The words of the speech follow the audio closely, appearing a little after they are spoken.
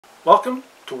Welcome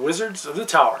to Wizards of the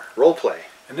Tower. Roleplay.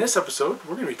 In this episode,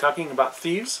 we're going to be talking about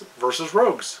thieves versus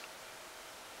rogues.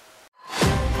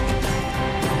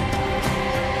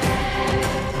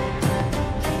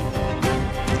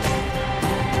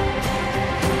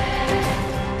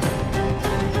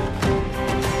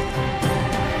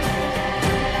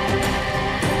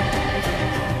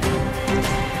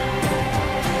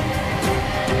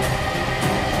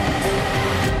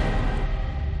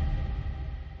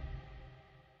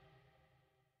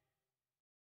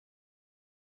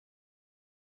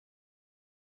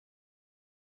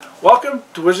 Welcome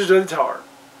to Wizards of the Tower.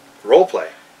 Roleplay.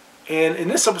 And in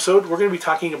this episode, we're going to be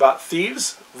talking about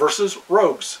thieves versus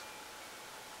rogues.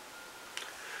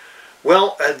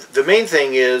 Well, the main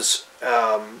thing is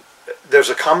there's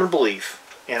a common belief,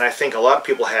 and I think a lot of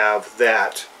people have,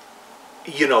 that,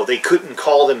 you know, they couldn't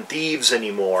call them thieves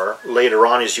anymore later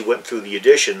on as you went through the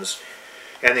editions,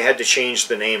 and they had to change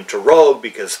the name to rogue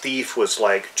because thief was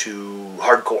like too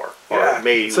hardcore.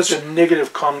 Yeah, such a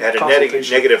negative connotation. Had a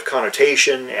negative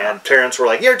connotation, and parents were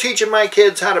like, "You're teaching my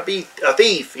kids how to be a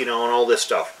thief," you know, and all this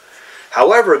stuff.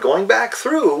 However, going back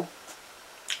through,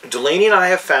 Delaney and I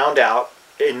have found out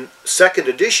in 2nd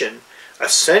edition,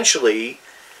 essentially,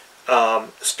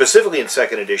 specifically in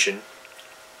 2nd edition,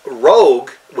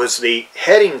 rogue was the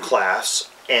heading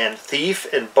class, and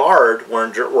thief and bard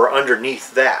were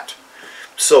underneath that.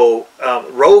 So,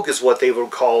 rogue is what they were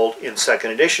called in 2nd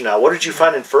edition. Now, what did you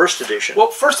find in 1st edition? Well,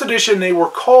 1st edition, they were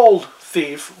called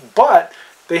thief, but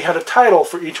they had a title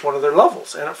for each one of their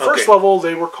levels. And at 1st level,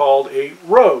 they were called a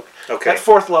rogue. Okay. At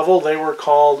 4th level, they were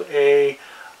called a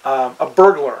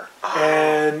burglar.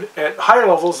 And at higher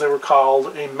levels, they were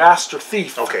called a master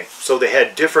thief. Okay, so they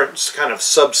had different kind of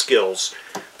sub-skills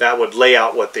that would lay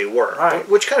out what they were, right,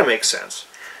 which kind of makes sense.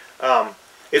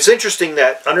 It's interesting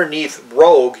that underneath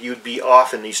rogue, you'd be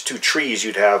off in these two trees.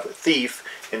 You'd have thief,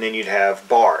 and then you'd have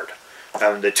bard.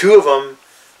 The two of them,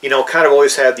 you know, kind of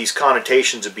always had these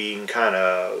connotations of being kind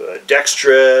of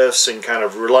dexterous and kind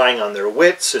of relying on their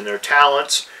wits and their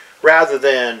talents, rather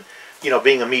than, you know,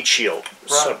 being a meat shield,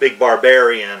 right, a big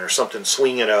barbarian or something,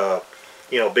 swinging a,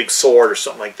 you know, big sword or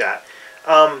something like that.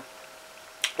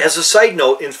 As a side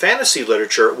note, in fantasy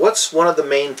literature, what's one of the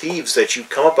main thieves that you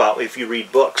come about if you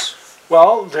read books?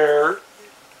 Well,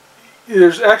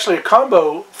 there's actually a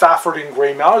combo. Fafford and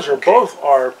Grey Mouser both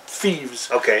are thieves.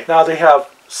 Okay. Now they have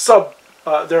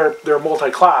they're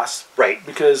multi-class. Right.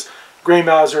 Because Grey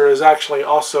Mouser is actually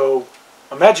also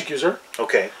a magic user.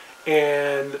 Okay.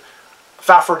 And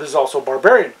Fafford is also a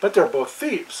barbarian, but they're both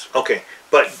thieves. Okay.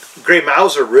 But Grey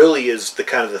Mouser really is the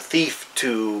kind of the thief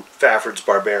to Fafford's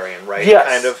barbarian, right? Yes.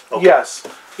 Kind of. Okay. Yes.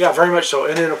 Yeah, very much so.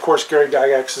 And then of course Gary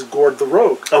Gygax is Gord the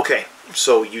Rogue. Okay.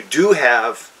 So you do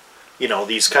have, you know,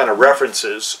 these kind of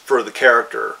references for the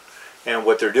character and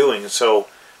what they're doing. So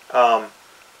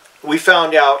we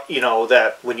found out, you know,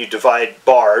 that when you divide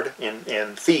bard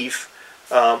and thief,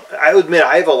 I admit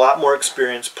I have a lot more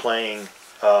experience playing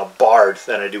bard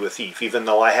than I do a thief, even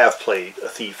though I have played a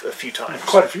thief a few times.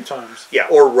 Quite a few times. Yeah,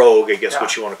 or rogue, I guess,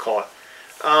 what you want to call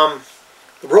it.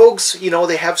 Rogues, you know,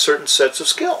 they have certain sets of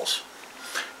skills.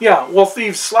 Yeah, well,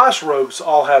 thieves/rogues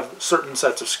all have certain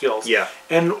sets of skills. Yeah.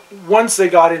 And once they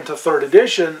got into 3rd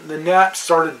edition, the net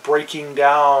started breaking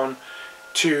down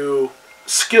to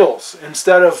skills.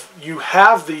 Instead of you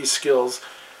have these skills,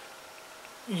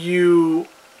 you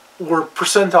were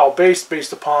percentile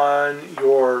based upon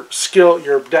your skill,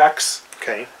 your dex,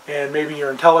 okay, and maybe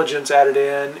your intelligence added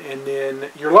in, and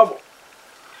then your level.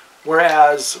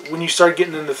 Whereas when you started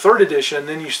getting into 3rd edition,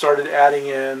 then you started adding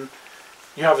in,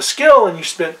 you have a skill and you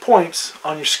spent points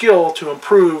on your skill to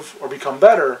improve or become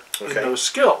better in those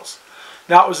skills.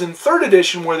 Now it was in 3rd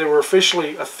edition where they were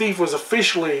officially, a thief was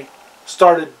officially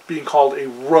started being called a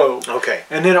rogue. Okay.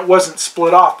 And then it wasn't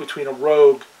split off between a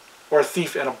rogue or a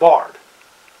thief and a bard.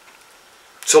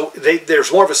 So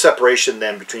there's more of a separation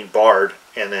then between bard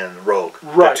and then rogue.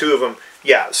 Right. The two of them,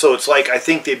 yeah. So it's like, I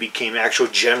think they became actual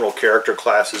general character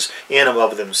classes in and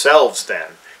of themselves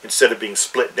then, instead of being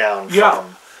split down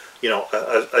from, you know,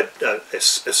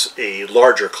 a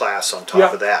larger class on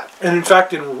top of that. And in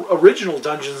fact, in original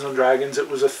Dungeons and Dragons, it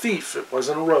was a thief. It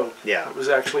wasn't a rogue. Yeah. It was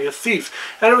actually a thief.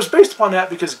 And it was based upon that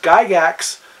because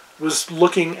Gygax was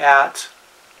looking at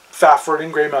Fafford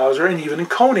and Grey Mouser, and even in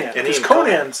Conan. Because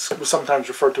Conan was sometimes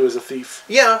referred to as a thief.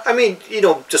 Yeah, I mean, you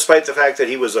know, despite the fact that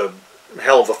he was a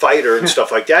hell of a fighter and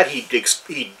stuff like that, he just,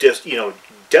 you know,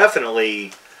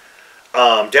 definitely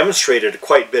demonstrated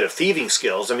quite a bit of thieving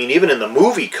skills. I mean, even in the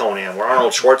movie Conan, where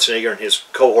Arnold Schwarzenegger and his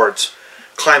cohorts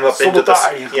climb up into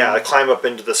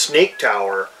the snake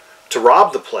tower to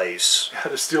rob the place.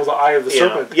 To steal the eye of the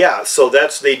serpent. Yeah, so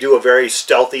they do a very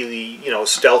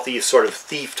stealthy sort of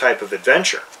thief type of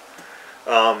adventure.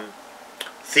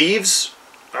 Thieves,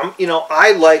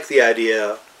 I like the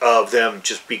idea of them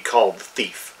just be called the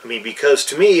thief. I mean, because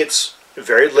to me it's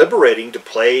very liberating to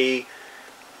play,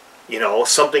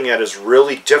 something that is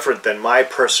really different than my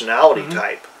personality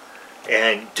type,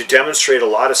 and to demonstrate a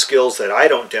lot of skills that I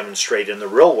don't demonstrate in the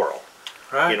real world.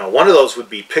 Right. One of those would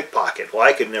be pickpocket. Well,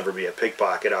 I could never be a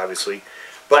pickpocket, obviously.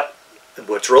 But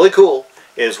what's really cool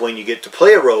is when you get to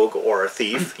play a rogue or a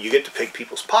thief, you get to pick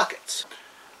people's pockets.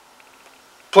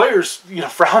 Players,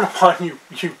 frown upon you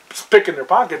picking their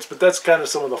pockets, but that's kind of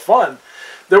some of the fun.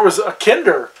 There was a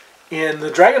Kinder in the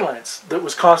Dragonlance that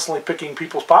was constantly picking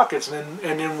people's pockets, and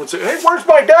then would say, "Hey, where's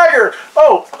my dagger?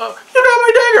 Oh, you got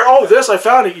my dagger. Oh, this, I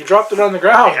found it. You dropped it on the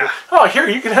ground. Yeah. Oh, here,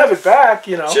 you can have it back."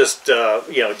 Just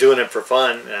doing it for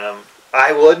fun.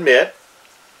 I will admit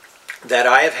that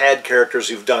I have had characters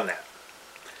who've done that.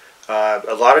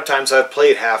 A lot of times I've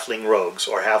played halfling rogues,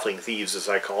 or halfling thieves as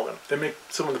I call them. They make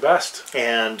some of the best.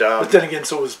 And but then again,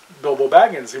 so was Bilbo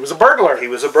Baggins. He was a burglar. He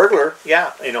was a burglar,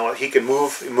 yeah. He could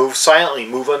move silently,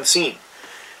 move unseen.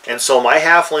 And so my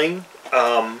halfling,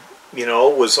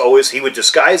 was always, he would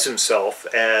disguise himself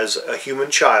as a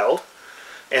human child,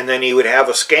 and then he would have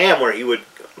a scam where he would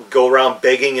go around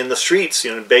begging in the streets,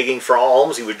 begging for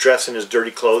alms. He would dress in his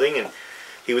dirty clothing, and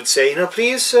he would say,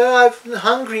 "Please, I'm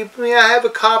hungry. May I have a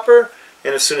copper?"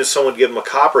 And as soon as someone would give him a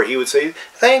copper, he would say,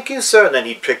 "Thank you, sir." And then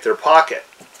he'd pick their pocket.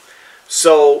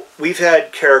 So we've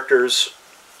had characters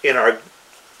in our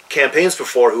campaigns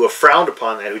before who have frowned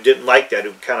upon that, who didn't like that,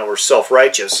 who kind of were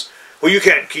self-righteous. "Well, you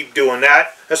can't keep doing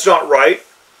that. That's not right."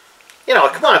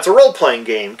 Come on, it's a role-playing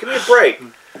game. Give me a break.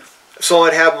 So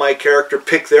I'd have my character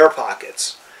pick their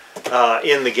pockets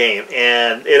in the game,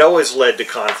 and it always led to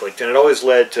conflict, and it always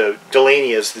led to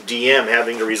Delaney as the DM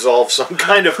having to resolve some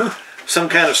kind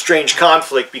of strange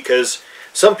conflict, because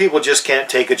some people just can't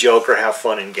take a joke or have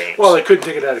fun in games. Well, they couldn't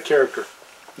take it out of character.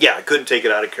 Yeah, I couldn't take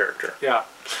it out of character. Yeah.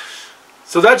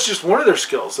 So that's just one of their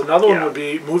skills. Another one would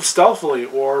be move stealthily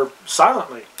or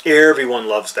silently. Everyone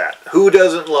loves that. Who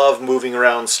doesn't love moving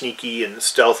around sneaky and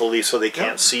stealthily so they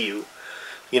can't see you?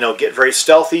 Get very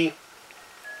stealthy.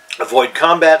 Avoid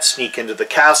combat, sneak into the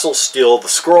castle, steal the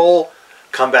scroll,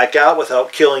 come back out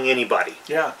without killing anybody.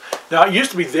 Yeah. Now, it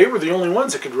used to be they were the only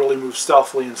ones that could really move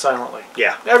stealthily and silently.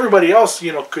 Yeah. Everybody else,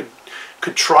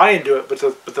 could try and do it, but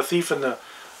the thief and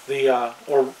the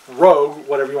or rogue,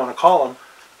 whatever you want to call him,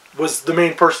 was the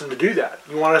main person to do that.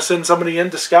 You want to send somebody in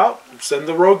to scout? Send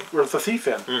the rogue or the thief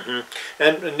in. Mm-hmm.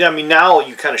 And I mean, now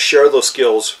you kind of share those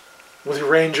skills with your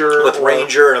ranger. With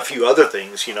ranger and a few other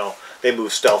things, they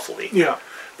move stealthily. Yeah.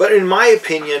 But in my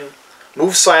opinion,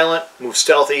 move silent, move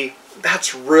stealthy,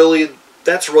 that's really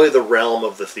the realm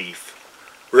of the thief.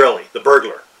 Really, the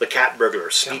burglar, the cat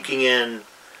burglar, sneaking in,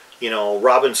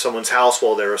 robbing someone's house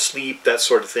while they're asleep, that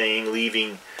sort of thing,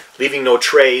 leaving no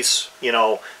trace.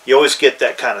 You always get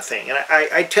that kind of thing. And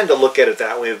I tend to look at it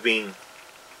that way, of being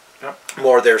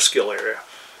more their skill area.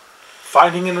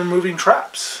 Finding and removing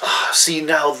traps. See,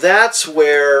 now that's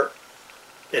where,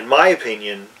 in my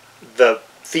opinion, the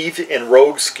thief and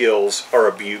rogue skills are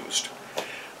abused.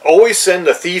 Always send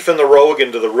the thief and the rogue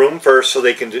into the room first so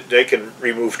they can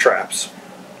remove traps.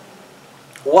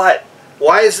 What?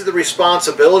 Why is it the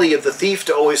responsibility of the thief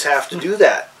to always have to do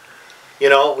that?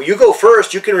 You go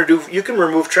first. You can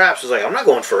remove traps. It's like, I'm not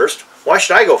going first. Why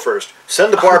should I go first?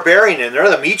 Send the barbarian in there,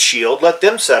 the meat shield. Let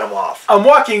them set them off. I'm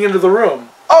walking into the room.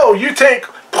 Oh, you take.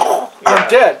 I'm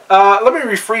dead. Let me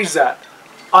rephrase that.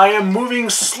 I am moving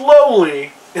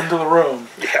slowly into the room.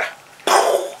 Yeah.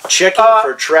 Checking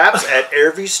for traps at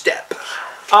every step.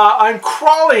 I'm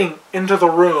crawling into the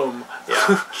room.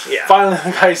 Yeah. Yeah. Finally,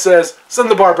 the guy says, "Send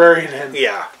the barbarian in."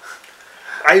 Yeah.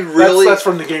 That's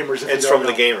from the gamers. It's from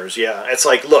the gamers. Yeah. It's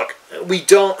like, look, we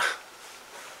don't.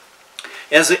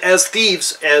 As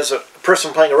thieves, as a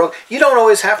person playing a rogue, you don't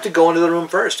always have to go into the room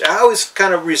first. I always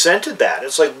kind of resented that.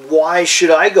 It's like, why should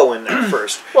I go in there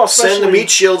first? Well, send the meat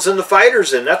shields and the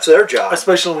fighters in. That's their job.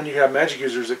 Especially when you have magic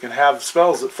users that can have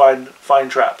spells that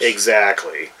find traps.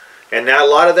 Exactly. And now a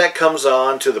lot of that comes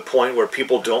on to the point where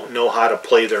people don't know how to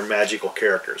play their magical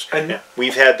characters. And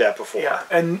we've had that before. Yeah.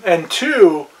 And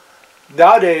two,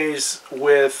 nowadays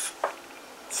with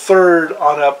 3rd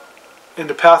on up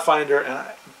into Pathfinder and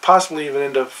possibly even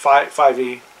into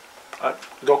 5e,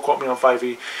 don't quote me on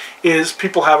 5e, is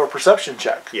people have a perception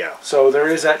check. Yeah. So there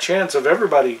is that chance of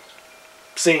everybody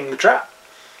seeing the trap.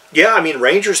 Yeah, I mean,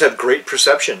 rangers have great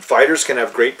perception. Fighters can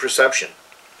have great perception.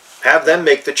 Have them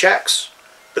make the checks.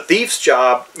 The thief's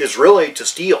job is really to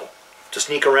steal, to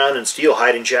sneak around and steal,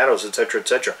 hide in shadows, etc.,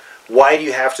 etc. Why do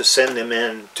you have to send them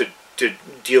in to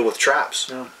deal with traps?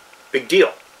 Yeah. Big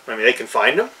deal. I mean, they can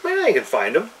find them. Maybe they can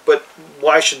find them, but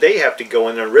why should they have to go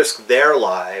in there and risk their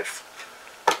life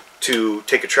to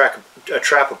take a trap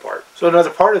apart? So another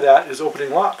part of that is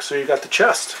opening locks. So you got the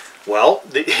chest. Well,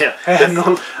 And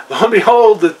lo and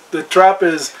behold, the trap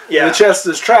is, Yeah. the chest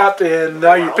is trapped, and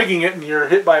now you're picking it, and you're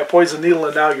hit by a poison needle,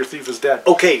 and now your thief is dead.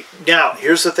 okay, now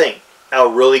here's the thing. A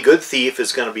really good thief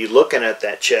is going to be looking at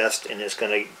that chest and is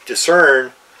going to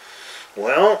discern,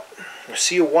 well, I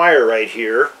see a wire right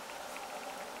here.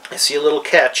 I see a little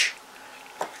catch.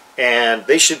 And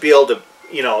they should be able to,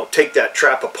 you know, take that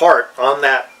trap apart on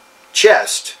that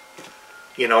chest.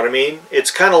 You know what I mean?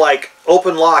 It's kind of like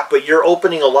open lock, but you're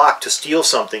opening a lock to steal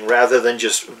something rather than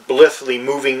just blithely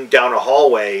moving down a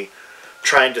hallway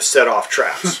trying to set off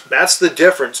traps. That's the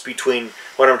difference between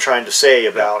what I'm trying to say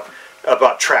about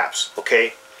traps,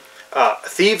 okay?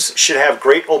 Thieves should have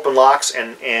great open locks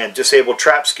and disable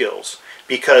trap skills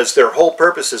because their whole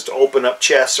purpose is to open up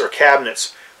chests or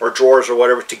cabinets or drawers or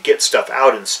whatever to get stuff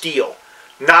out and steal.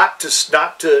 Not to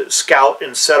scout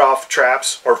and set off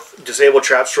traps or disable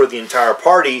traps for the entire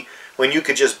party when you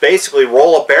could just basically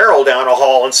roll a barrel down a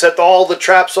hall and set all the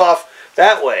traps off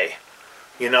that way.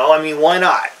 You know, I mean, why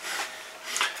not?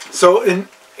 So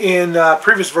in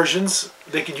previous versions,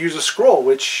 they could use a scroll,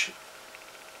 which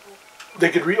they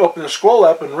could reopen the scroll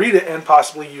up and read it and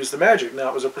possibly use the magic. Now,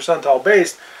 it was a percentile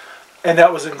based, and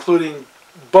that was including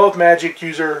both magic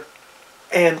user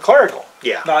and clerical,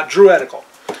 Yeah. not druidical.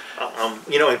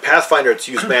 You know, in Pathfinder, it's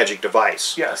use magic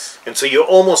device. Yes. And so you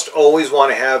almost always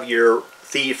want to have your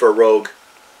thief or rogue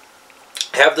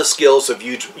have the skills of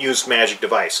use magic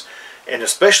device. And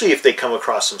especially if they come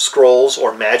across some scrolls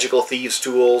or magical thieves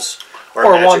tools. Or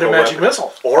a wand of magic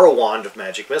missile. Or a wand of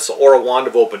magic missile. Or a wand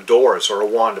of open doors. Or a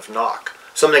wand of knock.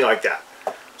 Something like that.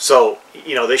 So,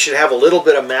 you know, they should have a little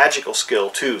bit of magical skill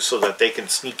too so that they can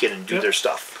sneak in and do their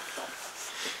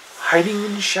stuff. Hiding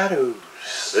in shadows.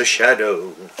 The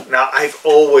shadow. Now, I've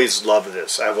always loved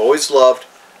this. I've always loved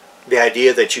the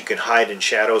idea that you can hide in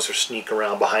shadows or sneak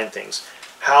around behind things.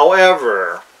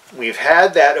 However, we've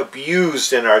had that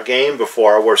abused in our game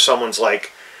before where someone's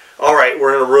like, all right,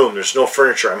 we're in a room. There's no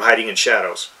furniture. I'm hiding in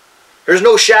shadows. There's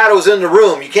no shadows in the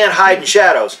room. You can't hide in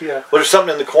shadows. Yeah. But there's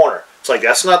something in the corner. It's like,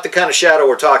 that's not the kind of shadow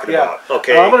we're talking about.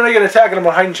 Okay. I'm going to make an attack and I'm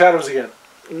going to hide in shadows again.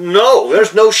 No,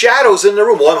 there's no shadows in the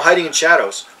room. Well, I'm hiding in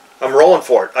shadows. I'm rolling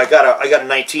for it. I got a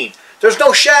 19. There's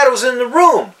no shadows in the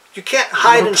room. You can't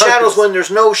hide in shadows when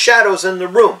there's no shadows in the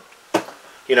room.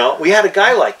 You know, we had a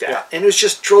guy like that, and it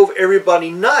just drove everybody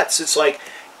nuts. It's like,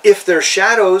 if there's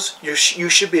shadows, you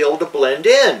should be able to blend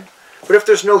in. But if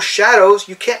there's no shadows,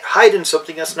 you can't hide in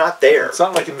something that's not there. It's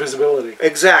not like invisibility.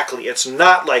 Exactly. It's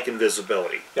not like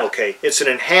invisibility. Yeah. Okay? It's an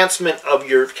enhancement of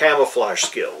your camouflage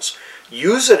skills.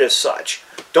 Use it as such.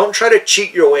 Don't try to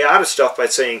cheat your way out of stuff by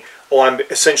saying, oh, I'm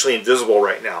essentially invisible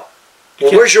right now.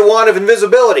 Well, where's your wand of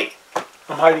invisibility?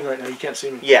 I'm hiding right now. You can't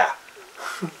see me. Yeah.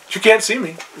 You can't see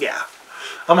me. Yeah.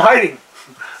 I'm hiding.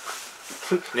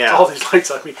 Yeah. All these lights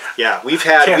on me. Yeah, we've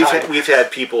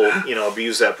had people, you know,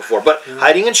 abuse that before. But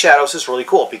hiding in shadows is really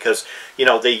cool because, you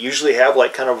know, they usually have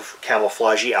like kind of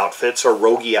camouflagey outfits or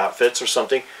roguey outfits or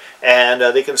something, and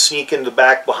they can sneak in the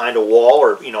back behind a wall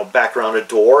or, you know, back around a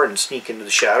door and sneak into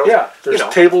the shadows. Yeah, there's you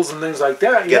know, tables and things like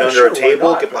that. get under a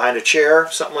table, get behind a chair,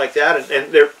 something like that,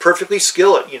 and they're perfectly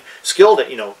skilled at,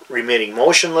 you know, remaining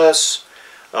motionless,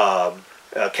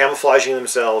 camouflaging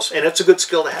themselves, and it's a good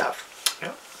skill to have.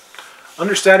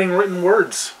 Understanding written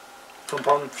words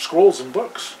from scrolls and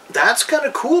books. That's kind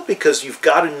of cool because you've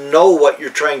got to know what you're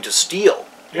trying to steal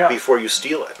before you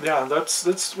steal it. Yeah,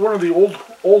 that's one of the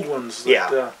old ones.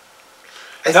 That,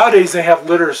 nowadays they have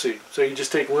literacy, so you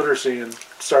just take literacy and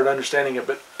start understanding it.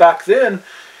 But back then,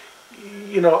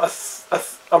 you know, a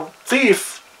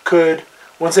thief could,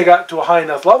 once they got to a high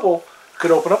enough level,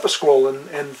 could open up a scroll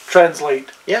and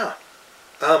translate. Yeah.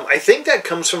 I think that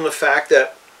comes from the fact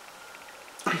that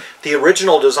the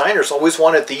original designers always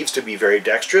wanted thieves to be very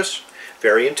dexterous,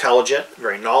 very intelligent,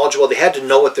 very knowledgeable. They had to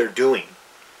know what they're doing,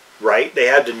 right? They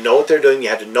had to know what they're doing. You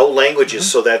had to know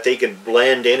languages so that they can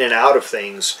blend in and out of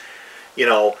things. You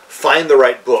know, find the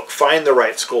right book, find the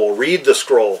right scroll, read the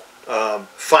scroll,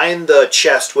 find the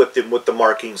chest with the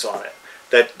markings on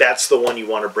it. That's the one you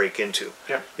want to break into.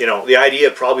 Yeah. You know, the idea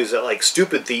probably is that like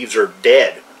stupid thieves are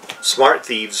dead. Smart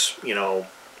thieves, you know,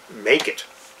 make it.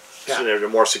 Yeah. So they're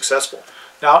more successful.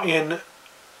 Now, in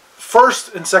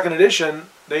First and Second Edition,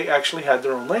 they actually had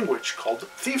their own language called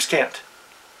Thieves' Cant.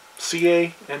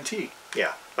 C-A-N-T.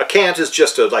 Yeah. A cant is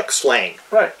just a like slang.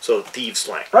 Right. So thieves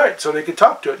slang. Right. So they could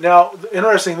talk to it. Now, the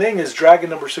interesting thing is Dragon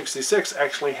number 66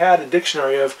 actually had a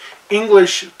dictionary of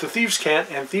English to thieves' cant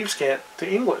and thieves' cant to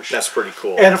English. That's pretty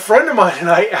cool. And a friend of mine and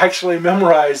I actually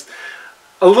memorized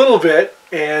a little bit,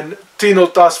 and Tino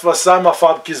tas vasama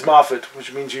fab kismafit,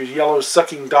 which means you yellow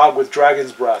sucking dog with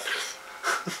dragon's breath.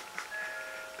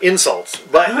 Insults.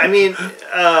 But, I mean,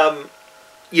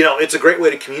 you know, it's a great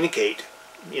way to communicate,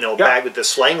 you know, back with the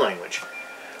slang language.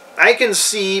 I can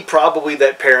see probably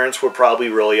that parents were probably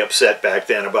really upset back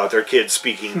then about their kids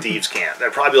speaking thieves' cant.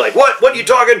 They're probably like, what? What are you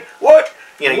talking? What?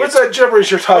 You know, what's that gibberish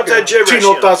you're talking? What's that gibberish?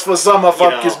 Tino tas vasama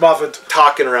fab kismafit.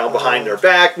 Talking around behind their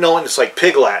back, knowing it's like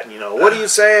pig Latin, you know. What are you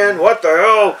saying? What the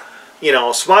hell? You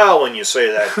know, smile when you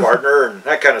say that, partner, and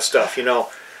that kind of stuff, you know.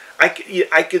 I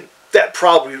could, that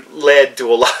probably led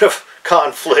to a lot of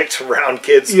conflict around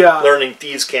kids learning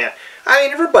thieves' cant. I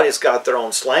mean, everybody's got their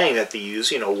own slang that they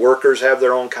use. You know, workers have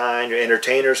their own kind.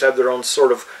 Entertainers have their own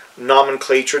sort of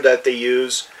nomenclature that they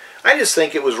use. I just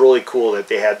think it was really cool that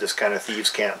they had this kind of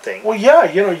thieves' cant thing. Well,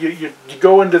 yeah, you know, you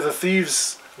go into the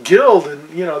Thieves Guild and,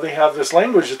 you know, they have this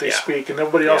language that they speak and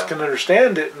nobody else can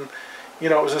understand it. And, you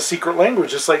know, it was a secret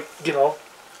language. It's like, you know,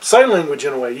 sign language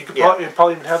in a way. You could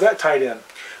probably even have that tied in.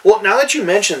 Well, now that you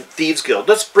mentioned Thieves Guild,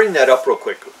 let's bring that up real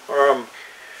quick.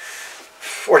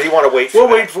 Or do you want to wait for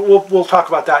We'll talk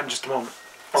about that in just a moment.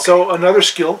 Okay. So another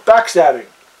skill, backstabbing.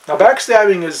 Now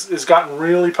backstabbing is gotten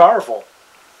really powerful.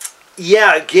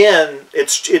 Yeah, again,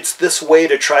 it's this way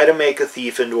to try to make a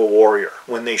thief into a warrior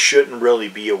when they shouldn't really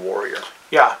be a warrior.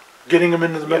 Yeah, getting them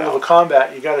into the middle of a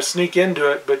combat, you got to sneak into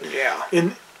it. But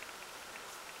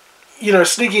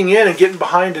sneaking in and getting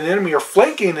behind an enemy or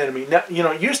flanking an enemy. Now, you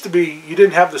know, it used to be you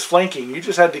didn't have this flanking. You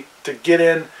just had to get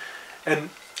in, and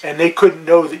they couldn't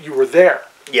know that you were there.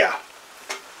 Yeah.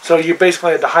 So you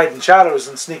basically had to hide in shadows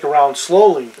and sneak around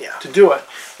slowly to do it.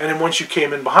 And then once you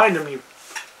came in behind them, you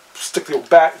stick the old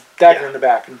dagger in the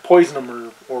back and poison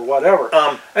them or whatever.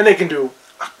 And they can do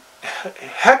a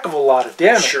heck of a lot of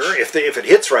damage. Sure, if it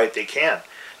hits right, they can.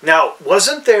 Now,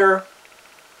 wasn't there...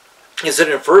 Is it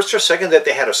in first or second that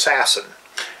they had assassin?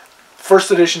 First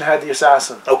edition had the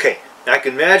assassin. Okay. Now, I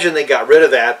can imagine they got rid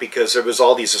of that because there was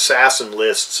all these assassin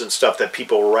lists and stuff that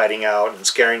people were writing out and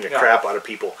scaring the crap out of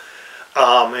people.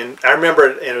 And I remember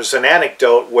it was an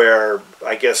anecdote where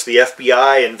I guess the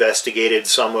FBI investigated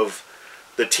some of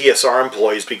the TSR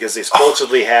employees because they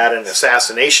supposedly had an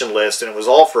assassination list, and it was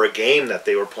all for a game that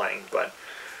they were playing. But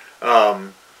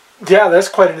yeah, that's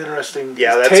quite an interesting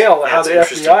tale. How the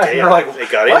FBI and they're like, they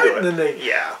got what? into it, and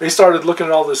then they started looking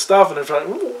at all this stuff, and they're like,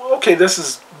 okay, this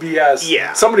is BS.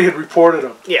 Yeah, somebody had reported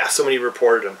them. Yeah, somebody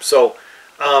reported them. So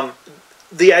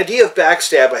the idea of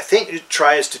backstab, I think, it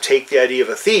tries to take the idea of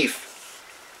a thief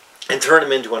and turn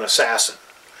him into an assassin.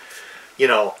 You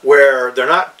know, where they're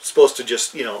not supposed to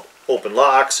just, you know, open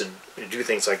locks and do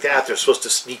things like that. They're supposed to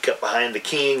sneak up behind the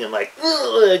king and like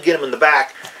get him in the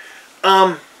back.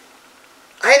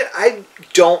 I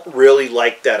don't really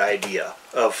like that idea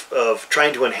of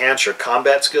trying to enhance your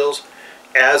combat skills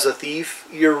as a thief.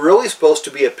 You're really supposed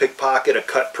to be a pickpocket, a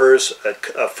cut purse, a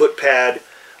footpad,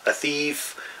 a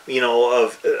thief. You know,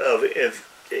 of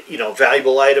you know,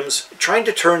 valuable items. Trying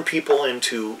to turn people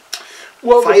into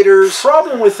fighters. The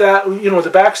problem with that, you know, the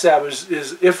backstab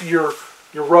is if your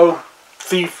rogue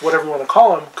thief, whatever you want to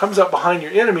call him, comes up behind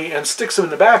your enemy and sticks him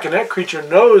in the back, and that creature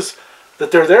knows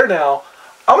that they're there now.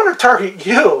 I'm going to target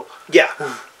you. Yeah.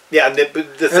 Yeah, and the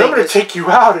thing I'm going to take you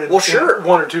out in, in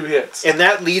one or two hits. And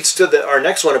that leads to our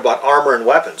next one about armor and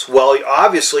weapons. Well,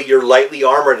 obviously you're lightly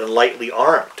armored and lightly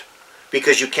armed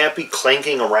because you can't be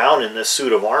clanking around in this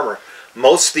suit of armor.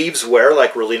 Most thieves wear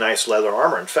like really nice leather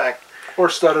armor. In fact, or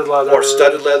studded leather. Or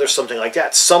studded leather, something like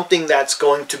that. Something that's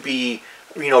going to be,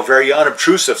 you know, very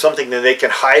unobtrusive. Something that they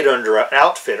can hide under an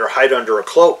outfit or hide under a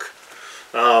cloak.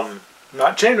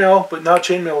 Not chainmail, but now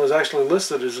chainmail is actually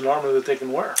listed as an armor that they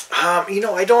can wear. You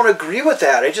know, I don't agree with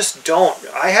that. I just don't.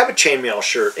 I have a chainmail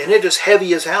shirt, and it is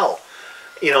heavy as hell.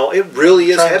 You know, it really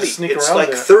is heavy. It's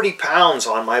like 30 pounds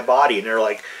on my body, and they're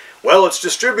like, well, it's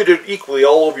distributed equally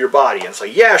all over your body. And it's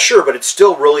like, yeah, sure, but it's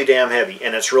still really damn heavy,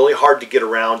 and it's really hard to get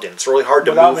around in. It's really hard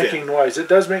to move in. Without making noise. It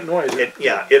does make noise.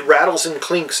 It rattles and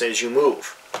clinks as you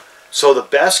move. So the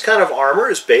best kind of armor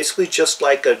is basically just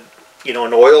like a, you know,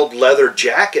 an oiled leather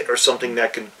jacket or something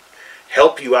that can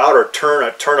help you out or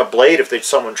turn a blade if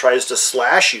someone tries to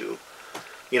slash you.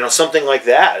 You know, something like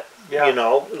that. Yeah. You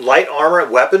know, light armor,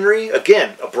 weaponry.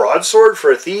 Again, a broadsword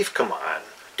for a thief. Come on.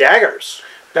 Daggers.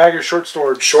 Daggers, short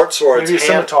swords. Short swords. Maybe a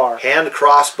scimitar. Hand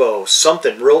crossbow.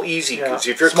 Something real easy. Because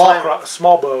if you're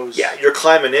small bows. Yeah, you're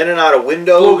climbing in and out of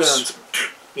windows.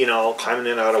 Blowguns. you know, climbing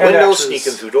in and out of Hand windows, axes.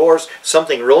 sneaking through doors,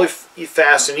 something really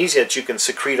fast and easy that you can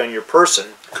secrete on your person.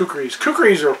 Kukris.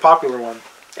 Kukris are a popular one.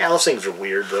 Yeah, those things are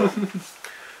weird, though.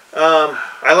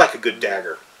 I like a good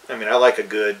dagger. I mean, I like a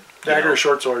good... Dagger or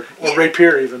short sword. Or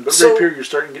rapier, even. But So- rapier, you're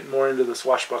starting getting more into the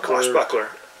swashbuckler.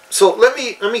 So let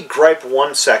me gripe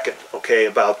 1 second, okay,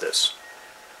 about this.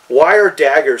 Why are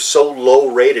daggers so low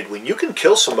rated when you can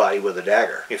kill somebody with a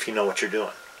dagger if you know what you're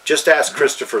doing? Just ask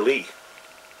Christopher Lee.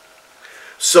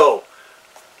 So,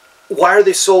 why are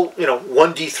they so, you know,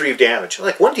 1d3 of damage?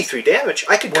 Like 1d3 damage,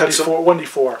 I could cut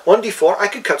 1d4. 1d4, I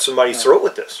could cut somebody's throat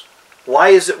with this. Why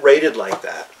is it rated like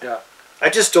that? Yeah. I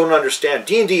just don't understand.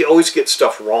 D&D always gets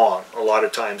stuff wrong a lot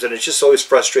of times, and it's just always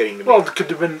frustrating to me. Well, it could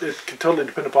totally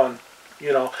depend upon,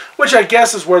 you know, which I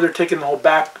guess is where they're taking the whole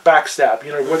backstab.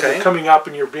 You know, when they're coming up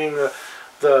and you're being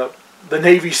the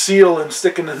Navy SEAL and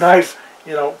sticking the knife,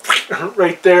 you know,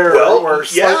 right there, or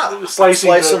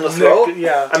slicing the throat. Neck,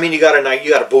 yeah. I mean, you got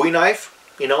a Bowie knife.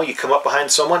 You know, you come up behind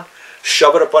someone,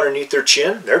 shove it up underneath their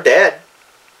chin, they're dead.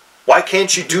 Why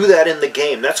can't you do that in the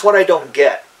game? That's what I don't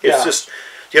get. It's just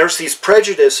there's these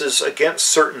prejudices against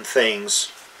certain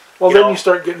things. Well, then you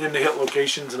start getting into hit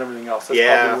locations and everything else.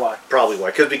 That's probably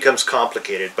why. Because it becomes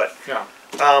complicated. But yeah.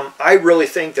 I really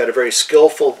think that a very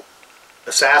skillful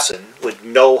assassin would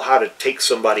know how to take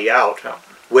somebody out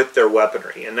with their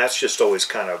weaponry. And that's just always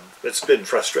it's been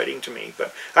frustrating to me.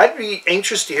 But I'd be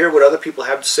anxious to hear what other people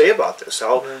have to say about this.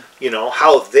 How, you know,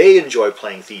 how they enjoy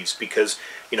playing Thieves. Because,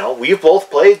 you know, we've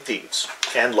both played Thieves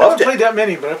and loved it. I haven't played that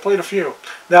many, but I played a few.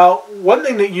 Now, one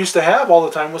thing that you used to have all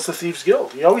the time was the Thieves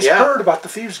Guild. You always heard about the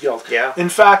Thieves Guild. Yeah. In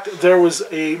fact, there was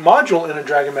a module in a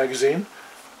Dragon magazine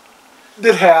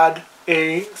that had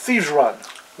a Thieves run,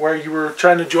 where you were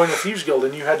trying to join the Thieves Guild,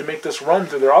 and you had to make this run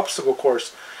through their obstacle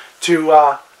course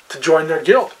to join their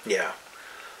guild. Yeah.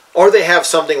 Or they have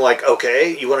something like,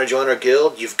 okay, you want to join our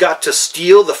guild? You've got to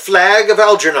steal the flag of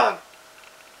Algernon.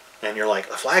 And you're like,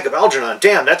 a flag of Algernon?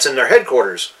 Damn, that's in their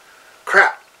headquarters.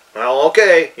 Crap. Well,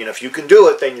 okay. You know, if you can do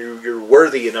it, then you're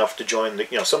worthy enough to join the,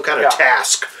 you know, some kind of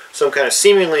task, some kind of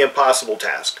seemingly impossible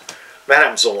task. That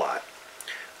happens a lot.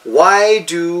 Why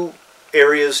do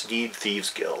areas need thieves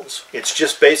guilds? It's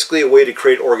just basically a way to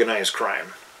create organized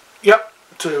crime. Yep.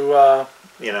 To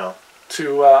you know,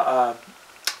 to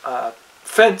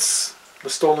fence the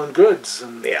stolen goods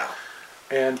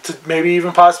and to maybe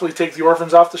even possibly take the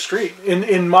orphans off the street.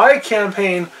 In my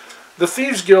campaign, the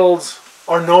Thieves Guilds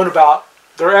are known about.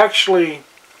 They're actually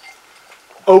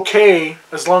okay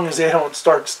as long as they don't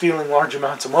start stealing large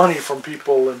amounts of money from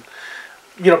people, and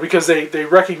you know, because they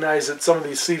recognize that some of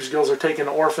these Thieves Guilds are taking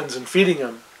orphans and feeding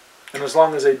them, and as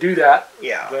long as they do that,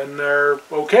 then they're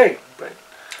okay. But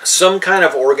some kind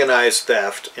of organized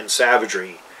theft and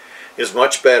savagery is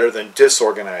much better than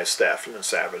disorganized theft and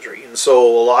savagery. And so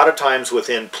a lot of times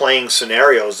within playing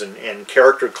scenarios and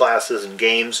character classes and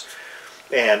games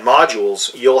and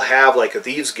modules, you'll have like a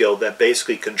Thieves Guild that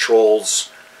basically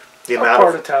controls the amount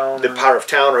part of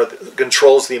town, or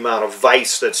controls the amount of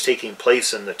vice that's taking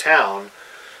place in the town,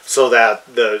 so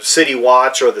that the city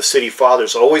watch or the city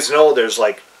fathers always know there's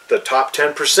like the top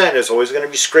 10% is always going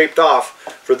to be scraped off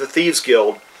for the Thieves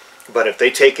Guild. But if they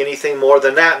take anything more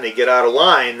than that and they get out of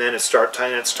line, then it's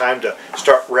time to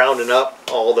start rounding up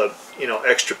all the, you know,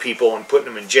 extra people and putting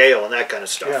them in jail and that kind of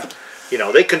stuff. Yeah. You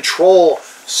know, they control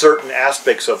certain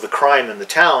aspects of the crime in the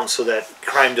town so that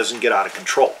crime doesn't get out of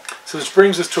control. So this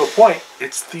brings us to a point.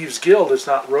 It's Thieves Guild. It's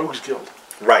not Rogues Guild.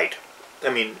 Right. I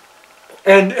mean,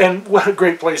 and what a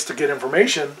great place to get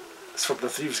information is from the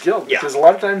Thieves Guild, because a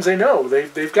lot of times they know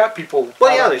they've got people.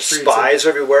 Well, yeah, there's spies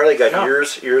everywhere. They got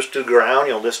ears to the ground,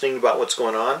 you know, listening about what's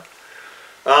going on.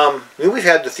 We've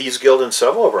had the Thieves Guild in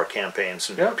several of our campaigns,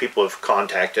 and people have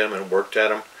contacted them and worked at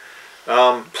them.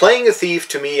 Playing a thief,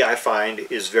 to me, I find,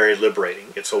 is very liberating.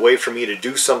 It's a way for me to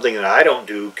do something that I don't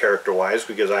do character-wise,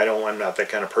 because I'm not that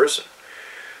kind of person.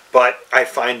 But I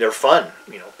find they're fun.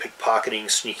 You know, pickpocketing,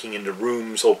 sneaking into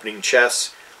rooms, opening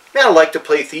chests. Man, I like to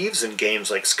play thieves in games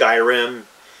like Skyrim.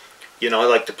 You know, I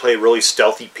like to play really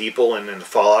stealthy people in the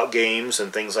Fallout games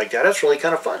and things like that. It's really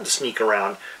kind of fun to sneak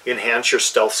around, enhance your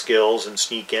stealth skills and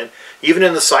sneak in. Even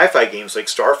in the sci-fi games like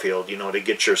Starfield, you know, to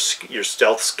get your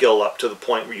stealth skill up to the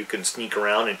point where you can sneak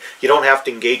around and you don't have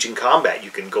to engage in combat.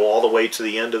 You can go all the way to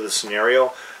the end of the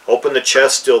scenario, open the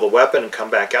chest, steal the weapon, and come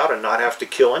back out and not have to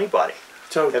kill anybody.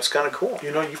 So that's kind of cool.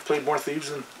 You know, you've played more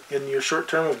Thieves in your short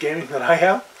term of gaming than I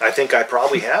have? I think I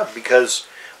probably have, because,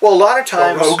 well, a lot of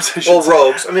times... rogues,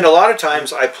 rogues. I mean, a lot of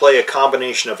times I play a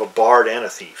combination of a bard and a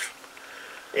thief.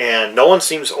 And no one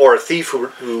seems... Or a thief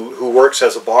who works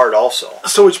as a bard also.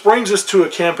 So which brings us to a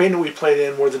campaign that we played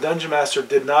in where the Dungeon Master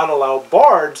did not allow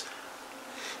bards.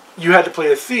 you had to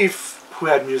play a thief who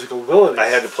had musical abilities. I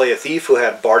had to play a thief who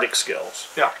had bardic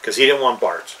skills. Yeah. Because he didn't want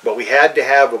bards. But we had to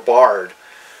have a bard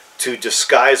to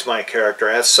disguise my character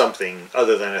as something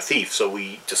other than a thief. So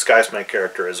we disguised my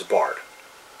character as a bard.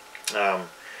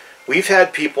 We've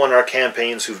had people in our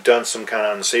campaigns who've done some kind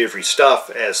of unsavory stuff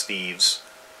as thieves.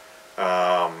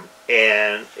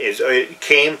 And it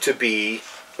came to be,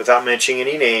 without mentioning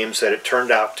any names, that it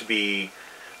turned out to be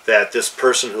that this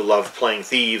person who loved playing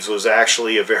thieves was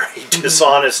actually a very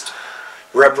dishonest,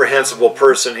 reprehensible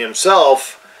person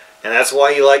himself. And that's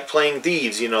why you like playing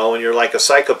thieves, you know, and you're like a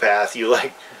psychopath.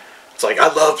 It's like,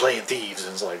 I love playing thieves.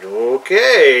 And it's like,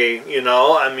 okay, you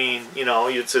know, I mean, you know,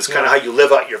 it's kind of how you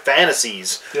live out your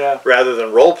fantasies. Yeah. Rather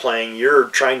than role-playing, you're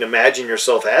trying to imagine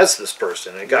yourself as this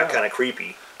person. It got kind of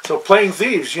creepy. So playing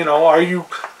thieves, you know,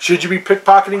 should you be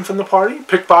pickpocketing from the party?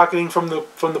 Pickpocketing from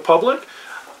the public?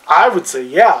 I would say,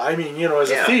 yeah. I mean, you know, as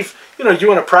a thief, you know, you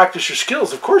want to practice your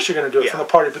skills. Of course you're going to do it from the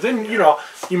party. But then, you know,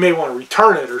 you may want to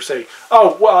return it or say,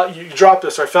 oh, well, you dropped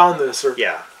this or I found this.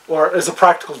 Or as a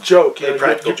practical joke. You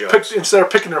know, instead of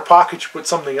picking their pocket, you put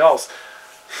something else.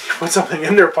 You put something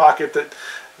in their pocket that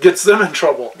gets them in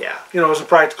trouble. Yeah. You know, as a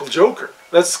practical joker.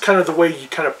 That's kind of the way you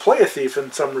kind of play a thief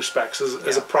in some respects,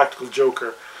 as a practical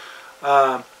joker.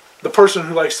 The person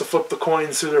who likes to flip the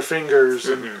coins through their fingers.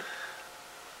 And,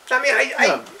 I mean,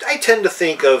 I tend to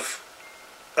think of,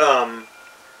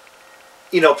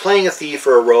 you know, playing a thief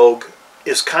or a rogue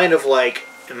is kind of like,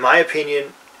 in my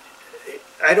opinion,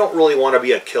 I don't really want to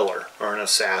be a killer or an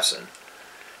assassin.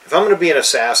 If I'm going to be an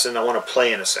assassin, I want to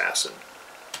play an assassin.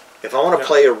 If I want to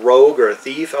play a rogue or a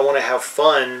thief, I want to have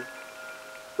fun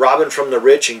robbing from the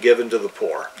rich and giving to the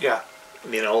poor. Yeah.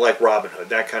 You know, like Robin Hood,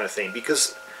 that kind of thing.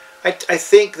 Because I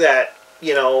think that,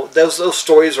 you know, those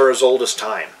stories are as old as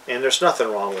time. And there's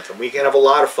nothing wrong with them. We can have a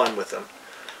lot of fun with them.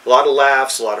 A lot of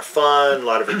laughs, a lot of fun, a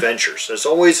lot of adventures. There's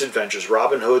always adventures.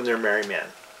 Robin Hood and their merry men.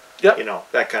 Yep. You know,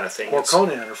 that kind of thing. Or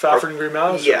Conan, or Fafhrd and Green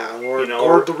Mouser, or you know,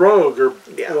 Gord the Rogue,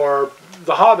 or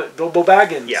The Hobbit, Bilbo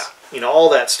Baggins. Yeah, you know,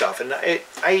 all that stuff. And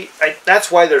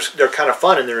that's why they're kind of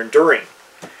fun and they're enduring.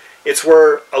 It's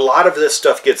where a lot of this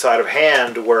stuff gets out of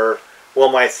hand where,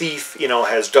 well, my thief, you know,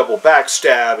 has double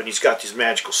backstab and he's got these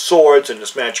magical swords and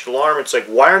this magical armor. It's like,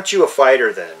 why aren't you a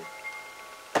fighter then?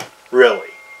 Really?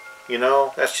 You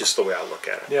know, that's just the way I look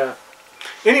at it. Yeah.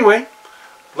 Anyway,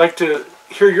 I'd like to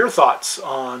hear your thoughts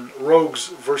on rogues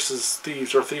versus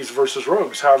thieves or thieves versus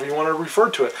rogues, however you want to refer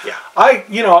to it. Yeah.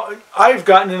 I've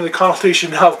gotten into the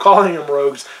connotation now of calling them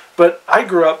rogues, but I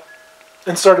grew up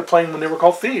and started playing when they were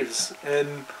called thieves.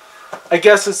 And I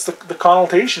guess it's the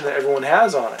connotation that everyone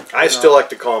has on it. I still like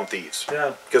to call them thieves.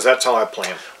 Yeah. Because that's how I play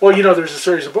them. Well, you know, there's a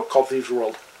series of book called Thieves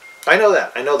World. I know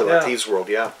that. I know about Thieves World,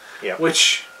 yeah.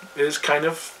 Which is kind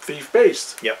of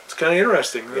thief-based. Yep. It's kind of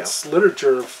interesting. It's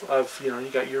literature of, you know, you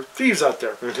got your thieves out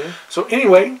there. So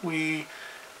anyway, we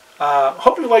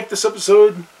hope you like this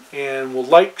episode, and we'll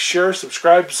like, share,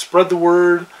 subscribe, spread the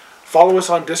word, follow us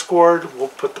on Discord. We'll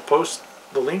put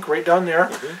the link right down there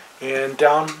and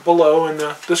down below in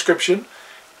the description.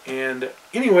 And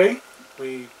anyway,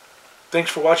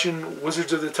 thanks for watching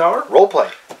Wizards of the Tower.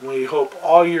 Roleplay. We hope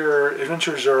all your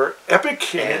adventures are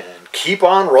epic. And keep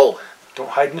on rolling.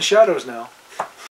 Don't hide in the shadows now.